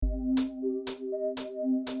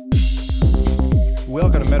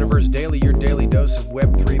Welcome to Metaverse Daily, your daily dose of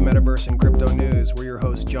Web3, Metaverse, and crypto news. We're your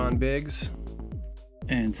hosts, John Biggs.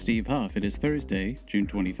 And Steve Huff. It is Thursday, June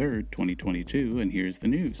 23rd, 2022, and here's the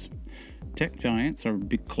news. Tech giants are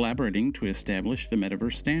collaborating to establish the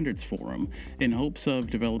Metaverse Standards Forum in hopes of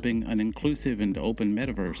developing an inclusive and open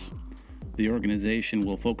metaverse. The organization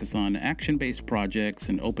will focus on action-based projects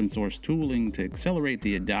and open-source tooling to accelerate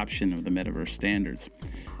the adoption of the Metaverse standards.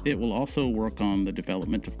 It will also work on the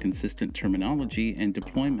development of consistent terminology and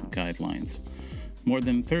deployment guidelines. More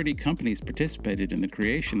than 30 companies participated in the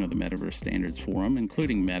creation of the Metaverse Standards Forum,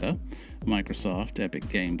 including Meta, Microsoft, Epic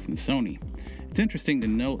Games, and Sony. It's interesting to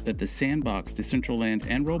note that the Sandbox, Decentraland,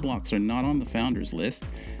 and Roblox are not on the founders list,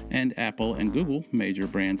 and Apple and Google, major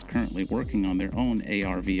brands currently working on their own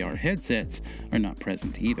AR/VR headsets, are not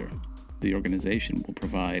present either. The organization will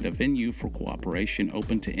provide a venue for cooperation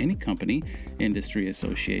open to any company, industry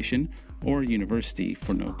association, or university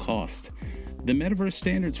for no cost. The Metaverse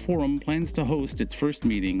Standards Forum plans to host its first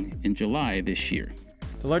meeting in July this year.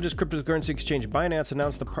 The largest cryptocurrency exchange, Binance,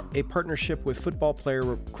 announced a partnership with football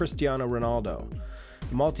player Cristiano Ronaldo.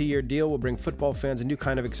 The multi-year deal will bring football fans a new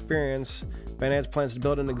kind of experience. Binance plans to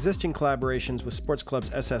build on existing collaborations with sports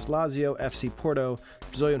clubs SS Lazio, FC Porto, the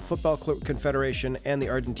Brazilian Football Confederation, and the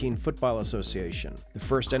Argentine Football Association. The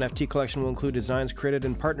first NFT collection will include designs created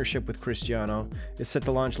in partnership with Cristiano. It's set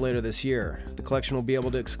to launch later this year. The collection will be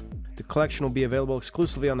available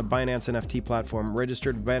exclusively on the Binance NFT platform.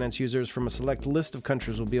 Registered Binance users from a select list of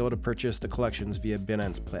countries will be able to purchase the collections via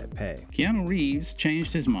Binance Pay. Keanu Reeves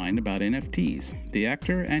changed his mind about NFTs. The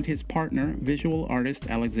actor and his partner, visual artist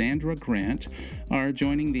Alexandra Grant, are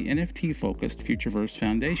joining the NFT-focused Futureverse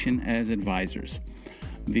Foundation as advisors.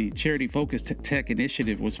 The charity-focused tech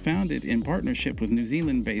initiative was founded in partnership with New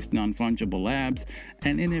Zealand-based Non-Fungible Labs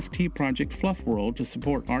and NFT project Fluff World to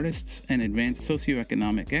support artists and advance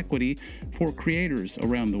socioeconomic equity for creators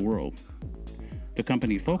around the world. The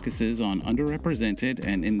company focuses on underrepresented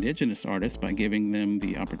and indigenous artists by giving them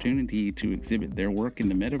the opportunity to exhibit their work in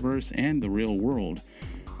the metaverse and the real world.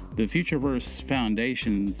 The Futureverse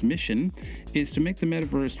Foundation's mission is to make the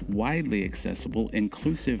metaverse widely accessible,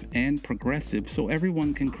 inclusive, and progressive so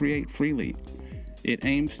everyone can create freely. It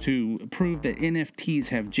aims to prove that NFTs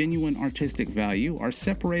have genuine artistic value, are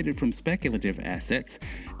separated from speculative assets,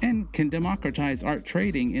 and can democratize art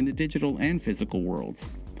trading in the digital and physical worlds.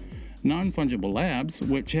 Non-Fungible Labs,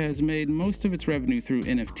 which has made most of its revenue through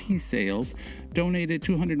NFT sales, donated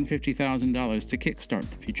 $250,000 to kickstart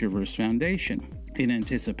the Futureverse Foundation. In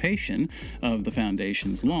anticipation of the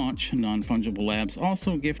foundation's launch, Non-Fungible Labs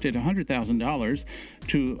also gifted $100,000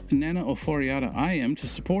 to Nana Oforiata Ayam to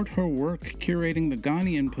support her work curating the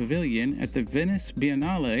Ghanaian Pavilion at the Venice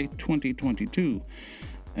Biennale 2022.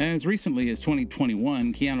 As recently as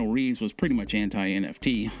 2021, Keanu Reeves was pretty much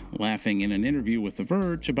anti-NFT, laughing in an interview with The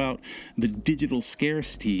Verge about the digital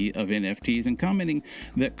scarcity of NFTs and commenting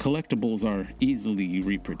that collectibles are easily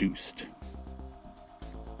reproduced.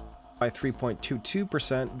 By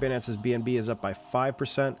 3.22%, Binance's BNB is up by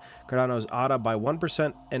 5%, Cardano's ADA by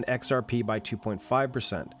 1%, and XRP by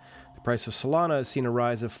 2.5%. The price of Solana has seen a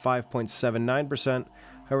rise of 5.79%.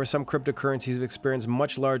 However, some cryptocurrencies have experienced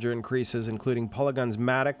much larger increases, including Polygon's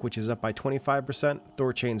Matic, which is up by 25%,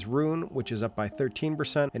 Thorchain's Rune, which is up by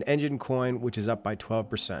 13%, and Engine Coin, which is up by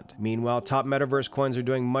 12%. Meanwhile, top metaverse coins are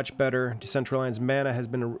doing much better. Decentraland's Mana has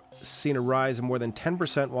seen a rise of more than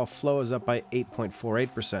 10%, while Flow is up by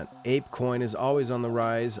 8.48%. ApeCoin is always on the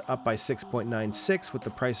rise, up by 6.96%, with the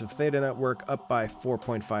price of Theta Network up by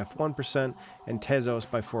 4.51%, and Tezos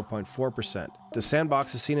by 4.4%. The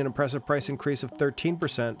Sandbox has seen an impressive price increase of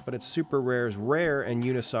 13%, but its super rares Rare and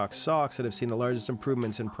Unisoc Socks that have seen the largest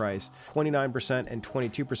improvements in price, 29% and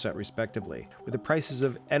 22% respectively. With the prices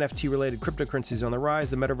of NFT-related cryptocurrencies on the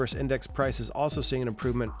rise, the Metaverse Index price is also seeing an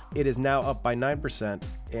improvement. It is now up by 9%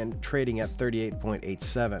 and trading at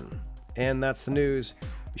 38.87. And that's the news.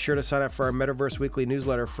 Be sure to sign up for our Metaverse Weekly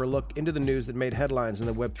newsletter for a look into the news that made headlines in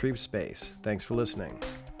the Web3 space. Thanks for listening.